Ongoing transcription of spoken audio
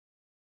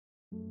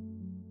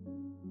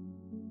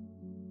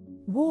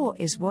War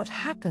is what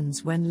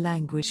happens when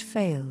language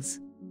fails.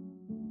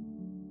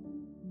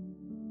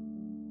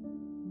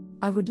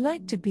 I would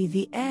like to be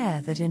the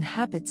air that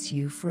inhabits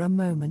you for a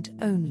moment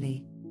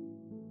only.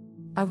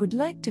 I would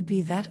like to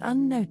be that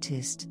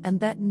unnoticed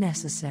and that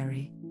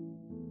necessary.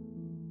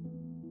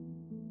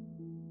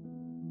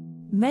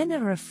 Men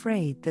are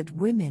afraid that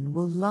women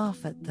will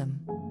laugh at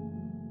them.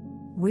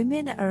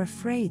 Women are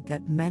afraid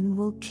that men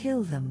will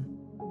kill them.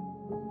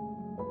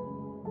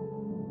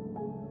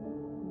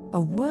 A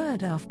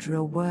word after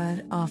a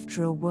word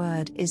after a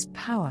word is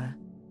power.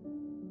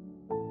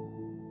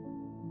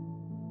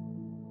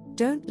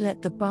 Don't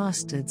let the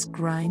bastards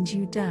grind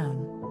you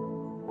down.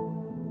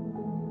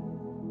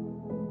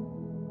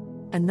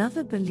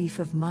 Another belief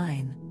of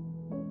mine,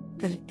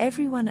 that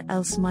everyone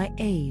else my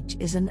age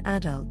is an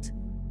adult,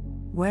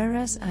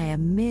 whereas I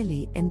am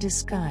merely in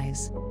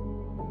disguise.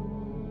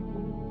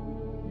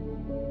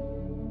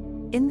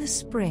 In the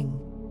spring,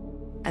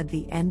 at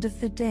the end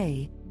of the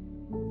day,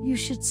 you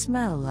should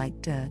smell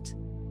like dirt.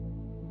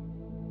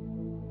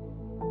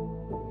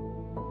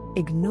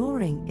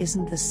 Ignoring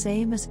isn't the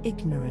same as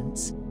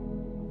ignorance.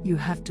 You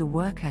have to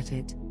work at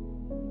it.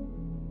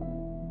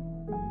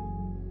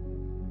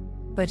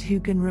 But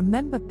who can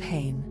remember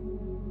pain?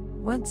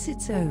 Once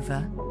it's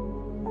over,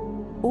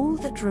 all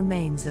that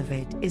remains of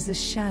it is a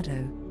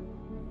shadow,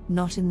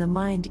 not in the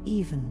mind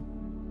even,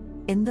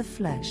 in the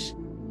flesh.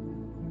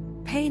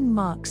 Pain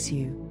marks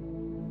you,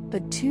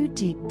 but too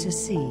deep to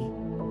see.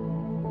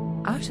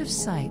 Out of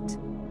sight,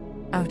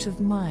 out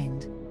of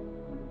mind.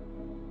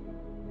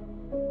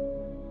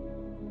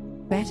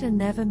 Better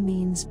never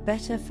means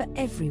better for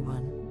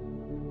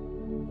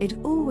everyone. It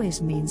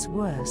always means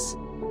worse,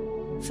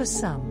 for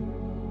some.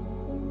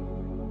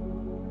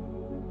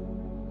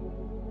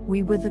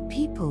 We were the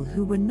people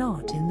who were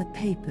not in the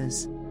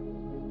papers.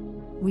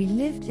 We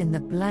lived in the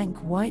blank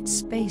white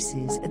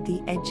spaces at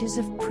the edges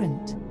of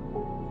print.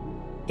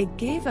 It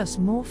gave us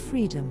more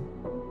freedom.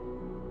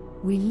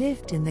 We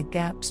lived in the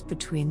gaps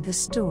between the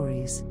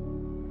stories.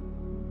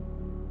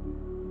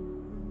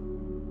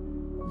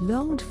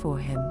 Longed for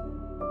him.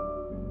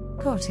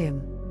 Got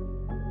him.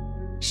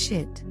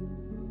 Shit.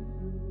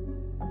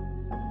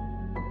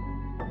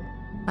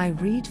 I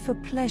read for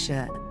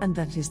pleasure, and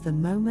that is the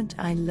moment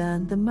I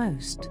learn the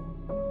most.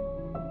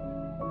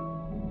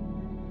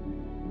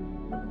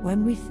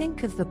 When we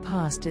think of the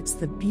past, it's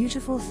the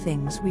beautiful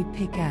things we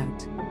pick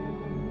out.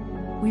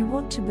 We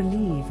want to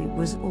believe it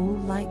was all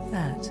like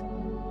that.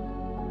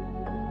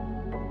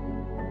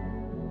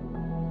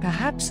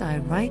 Perhaps I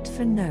write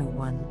for no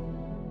one.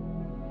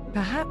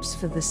 Perhaps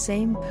for the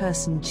same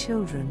person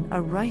children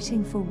are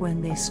writing for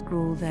when they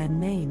scrawl their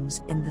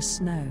names in the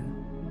snow.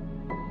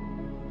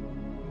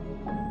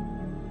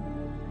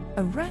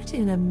 A rat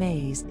in a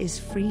maze is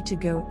free to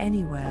go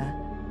anywhere,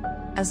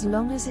 as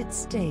long as it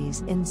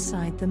stays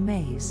inside the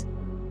maze.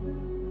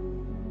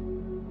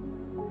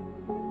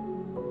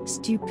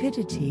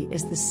 Stupidity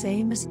is the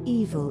same as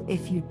evil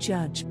if you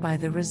judge by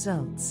the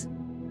results.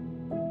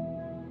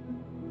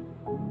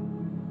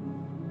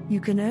 You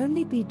can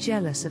only be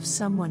jealous of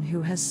someone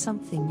who has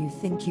something you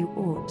think you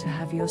ought to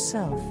have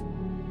yourself.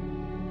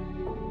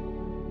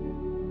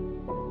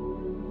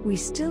 We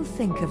still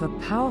think of a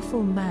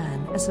powerful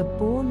man as a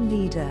born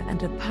leader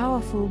and a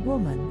powerful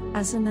woman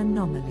as an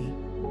anomaly.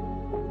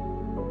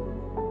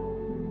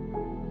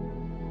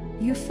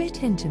 You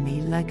fit into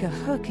me like a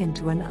hook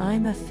into an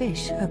I'm a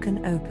fish hook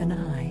and open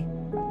eye.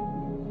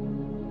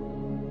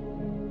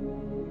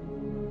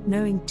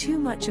 Knowing too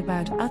much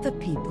about other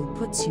people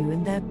puts you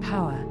in their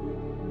power.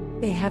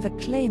 They have a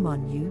claim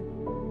on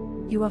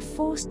you. You are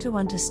forced to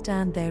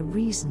understand their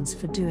reasons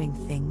for doing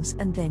things,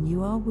 and then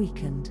you are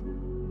weakened.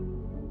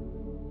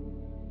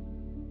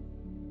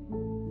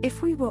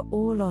 If we were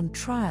all on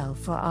trial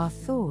for our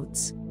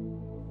thoughts,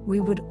 we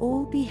would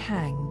all be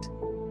hanged.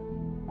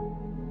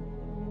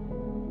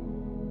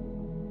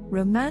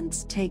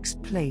 Romance takes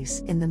place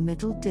in the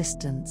middle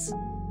distance.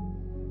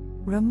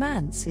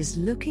 Romance is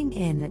looking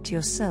in at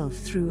yourself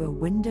through a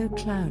window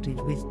clouded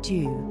with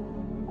dew.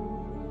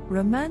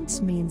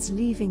 Romance means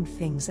leaving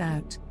things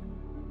out.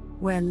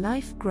 Where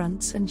life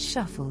grunts and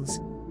shuffles,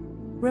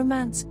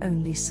 romance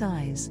only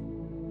sighs.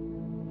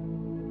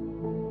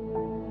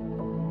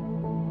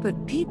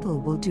 But people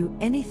will do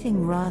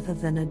anything rather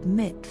than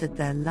admit that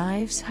their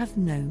lives have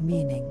no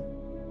meaning.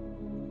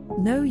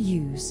 No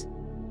use,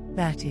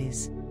 that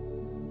is.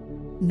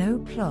 No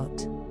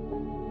plot.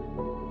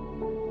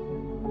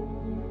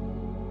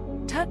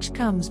 Touch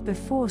comes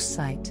before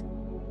sight,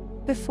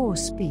 before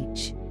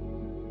speech.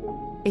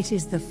 It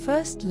is the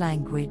first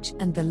language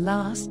and the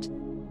last,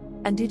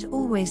 and it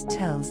always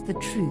tells the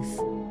truth.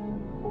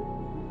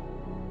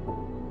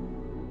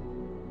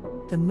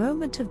 The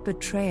moment of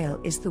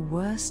betrayal is the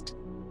worst,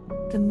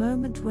 the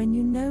moment when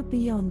you know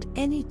beyond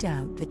any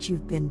doubt that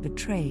you've been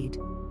betrayed,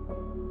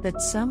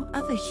 that some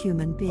other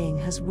human being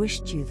has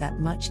wished you that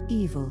much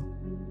evil.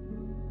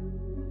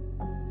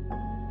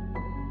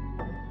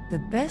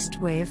 The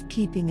best way of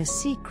keeping a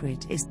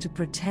secret is to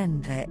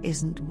pretend there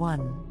isn't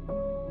one.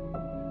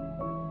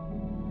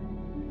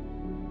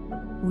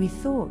 We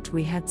thought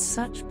we had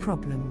such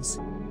problems.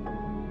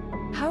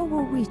 How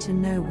were we to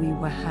know we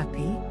were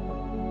happy?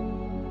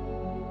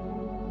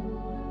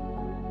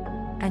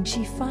 And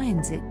she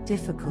finds it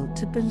difficult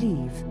to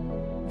believe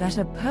that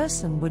a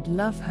person would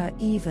love her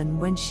even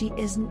when she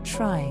isn't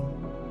trying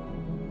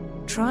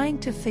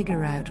to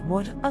figure out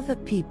what other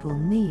people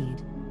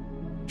need,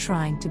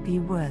 trying to be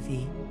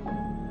worthy.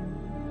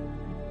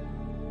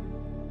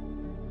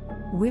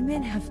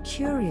 Women have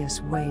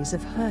curious ways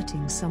of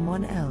hurting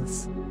someone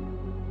else.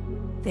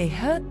 They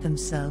hurt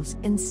themselves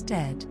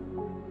instead,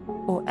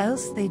 or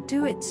else they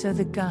do it so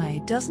the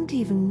guy doesn't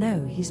even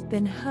know he's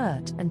been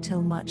hurt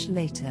until much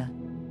later.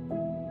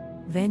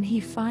 Then he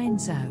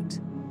finds out.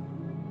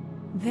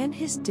 Then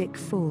his dick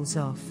falls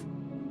off.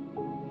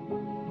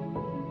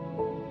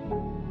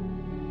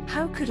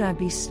 How could I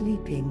be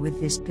sleeping with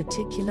this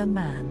particular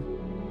man?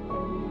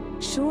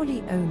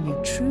 Surely only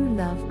true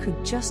love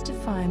could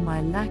justify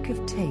my lack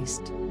of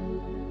taste.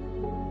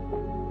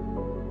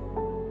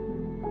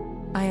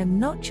 I am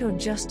not your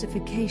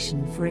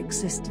justification for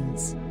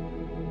existence.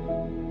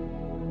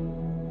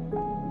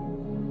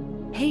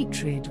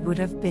 Hatred would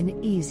have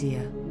been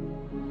easier.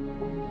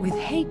 With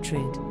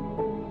hatred,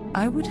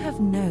 I would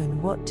have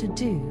known what to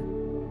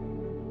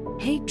do.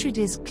 Hatred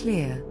is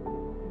clear,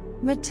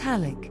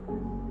 metallic,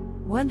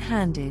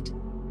 one-handed,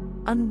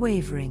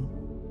 unwavering,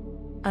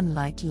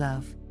 unlike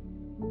love.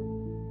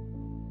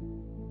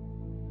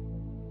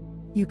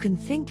 You can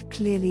think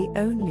clearly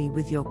only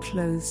with your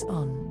clothes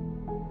on.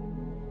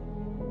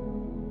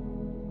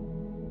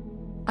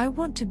 I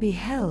want to be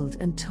held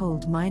and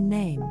told my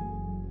name.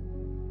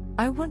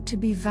 I want to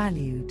be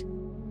valued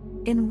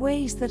in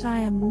ways that I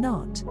am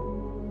not.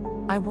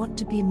 I want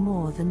to be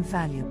more than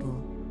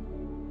valuable.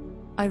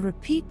 I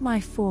repeat my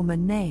former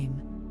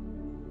name,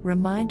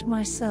 remind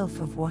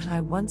myself of what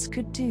I once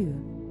could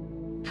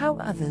do, how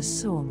others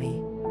saw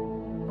me.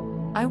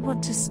 I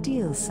want to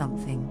steal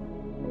something.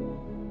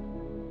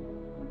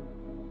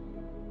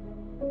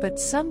 But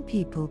some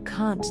people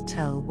can't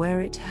tell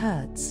where it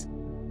hurts.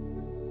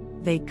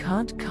 They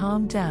can't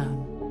calm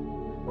down.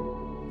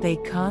 They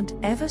can't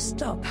ever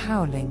stop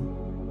howling.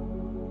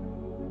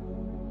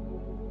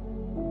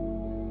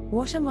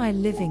 What am I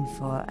living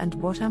for and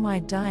what am I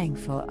dying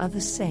for are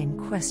the same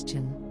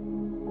question.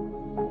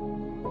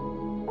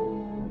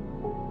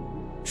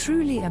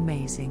 Truly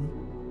amazing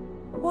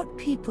what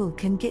people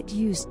can get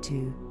used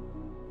to,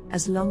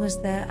 as long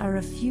as there are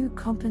a few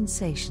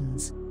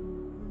compensations.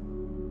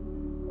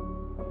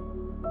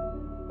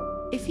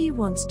 If he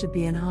wants to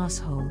be an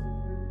asshole,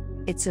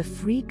 it's a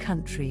free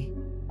country.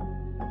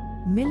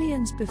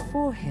 Millions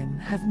before him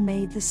have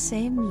made the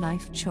same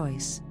life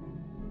choice.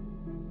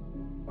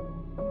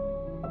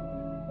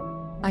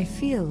 I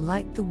feel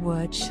like the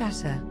word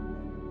shatter.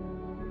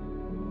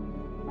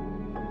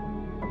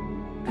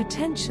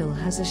 Potential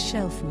has a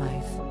shelf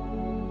life.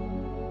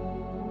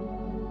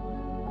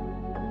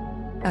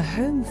 A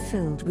home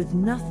filled with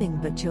nothing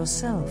but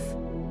yourself.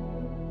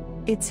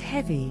 It's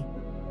heavy,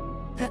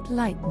 that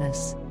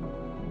lightness.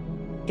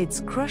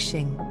 It's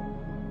crushing,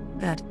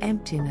 that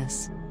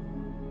emptiness.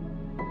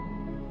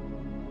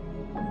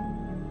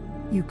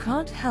 You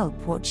can't help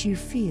what you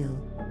feel,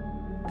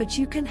 but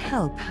you can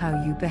help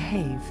how you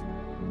behave.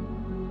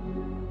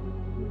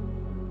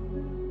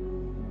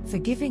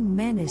 Forgiving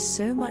men is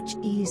so much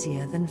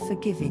easier than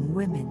forgiving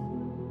women.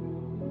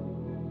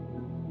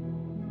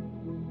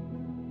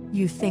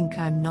 You think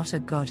I'm not a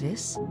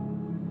goddess?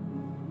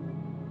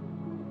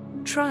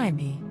 Try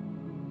me.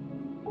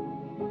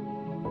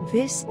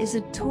 This is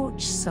a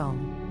torch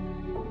song.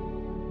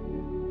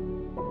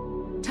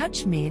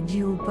 Touch me and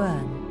you'll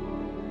burn.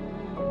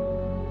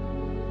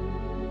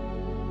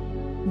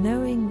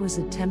 Knowing was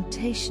a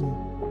temptation.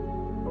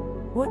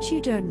 What you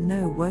don't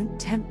know won't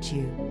tempt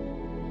you.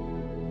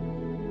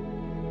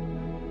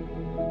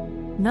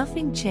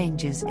 Nothing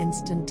changes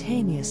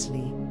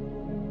instantaneously.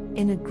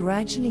 In a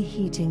gradually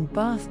heating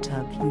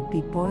bathtub, you'd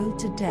be boiled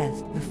to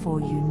death before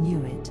you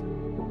knew it.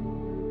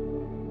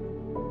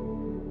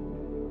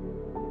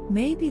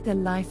 Maybe the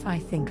life I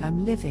think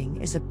I'm living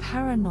is a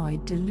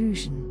paranoid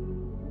delusion.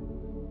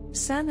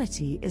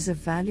 Sanity is a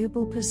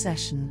valuable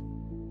possession.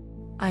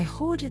 I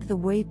hoard it the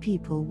way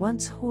people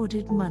once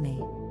hoarded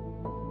money.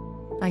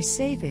 I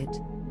save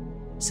it,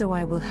 so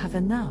I will have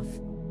enough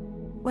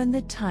when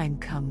the time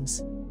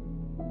comes.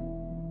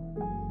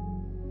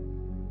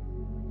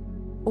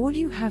 All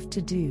you have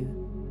to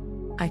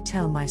do, I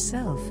tell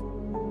myself,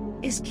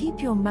 is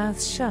keep your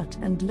mouth shut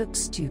and look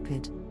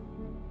stupid.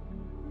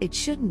 It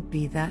shouldn't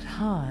be that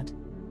hard.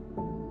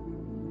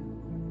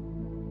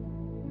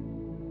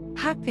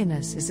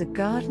 Happiness is a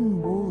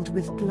garden walled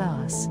with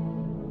glass.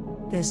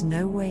 There's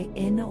no way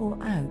in or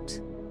out.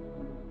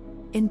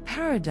 In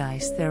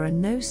paradise there are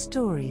no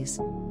stories,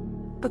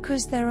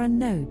 because there are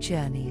no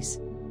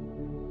journeys.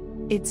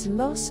 It's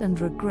loss and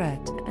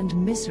regret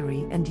and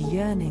misery and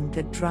yearning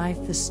that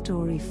drive the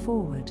story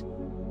forward,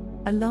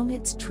 along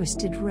its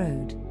twisted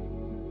road.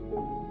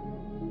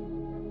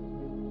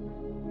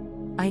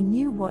 I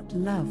knew what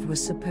love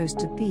was supposed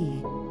to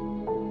be.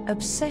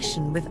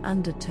 Obsession with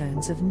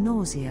undertones of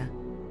nausea.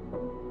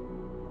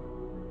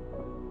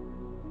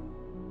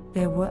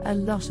 There were a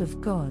lot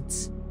of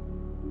gods.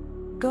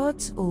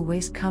 Gods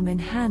always come in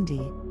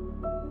handy.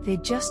 They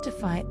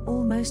justify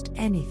almost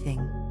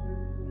anything.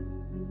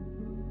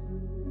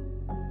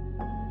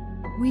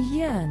 We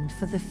yearned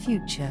for the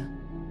future.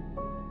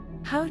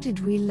 How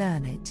did we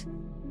learn it?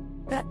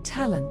 That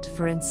talent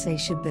for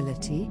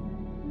insatiability?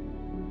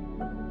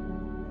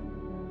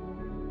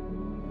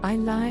 I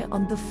lie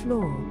on the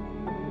floor,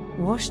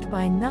 washed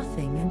by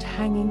nothing and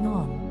hanging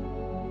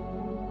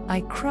on.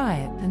 I cry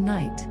at the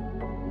night.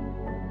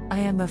 I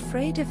am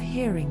afraid of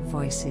hearing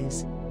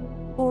voices,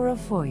 or a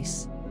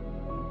voice.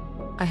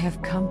 I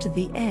have come to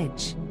the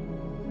edge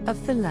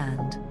of the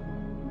land.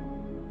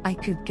 I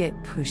could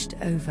get pushed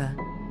over.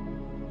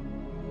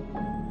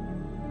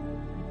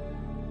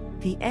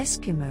 The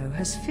Eskimo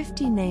has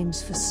 50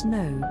 names for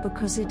snow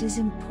because it is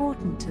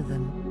important to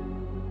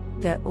them.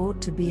 There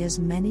ought to be as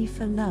many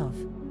for love.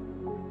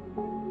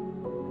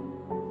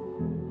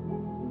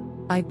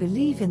 I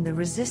believe in the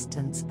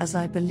resistance as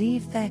I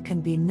believe there can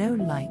be no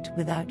light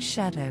without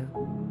shadow.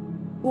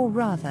 Or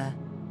rather,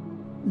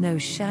 no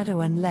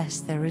shadow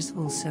unless there is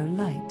also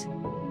light.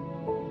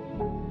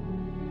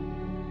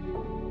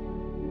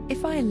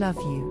 If I love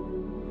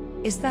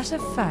you, is that a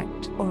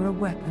fact or a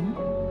weapon?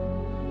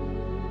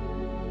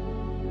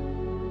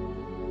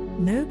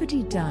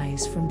 Nobody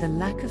dies from the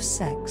lack of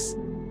sex.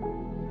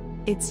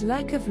 It's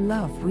lack of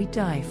love we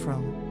die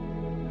from.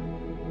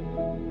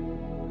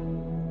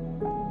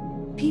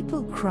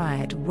 People cry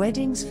at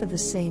weddings for the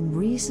same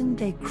reason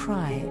they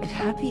cry at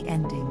happy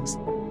endings,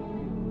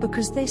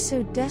 because they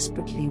so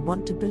desperately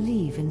want to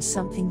believe in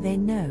something they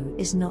know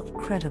is not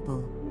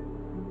credible.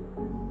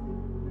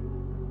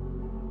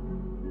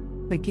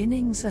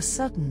 Beginnings are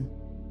sudden,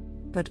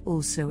 but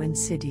also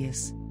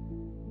insidious.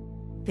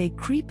 They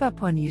creep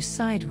up on you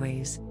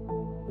sideways.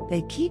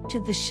 They keep to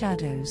the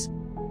shadows.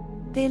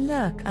 They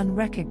lurk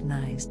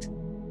unrecognized.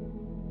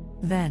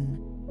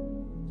 Then,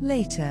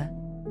 later,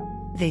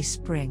 they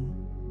spring.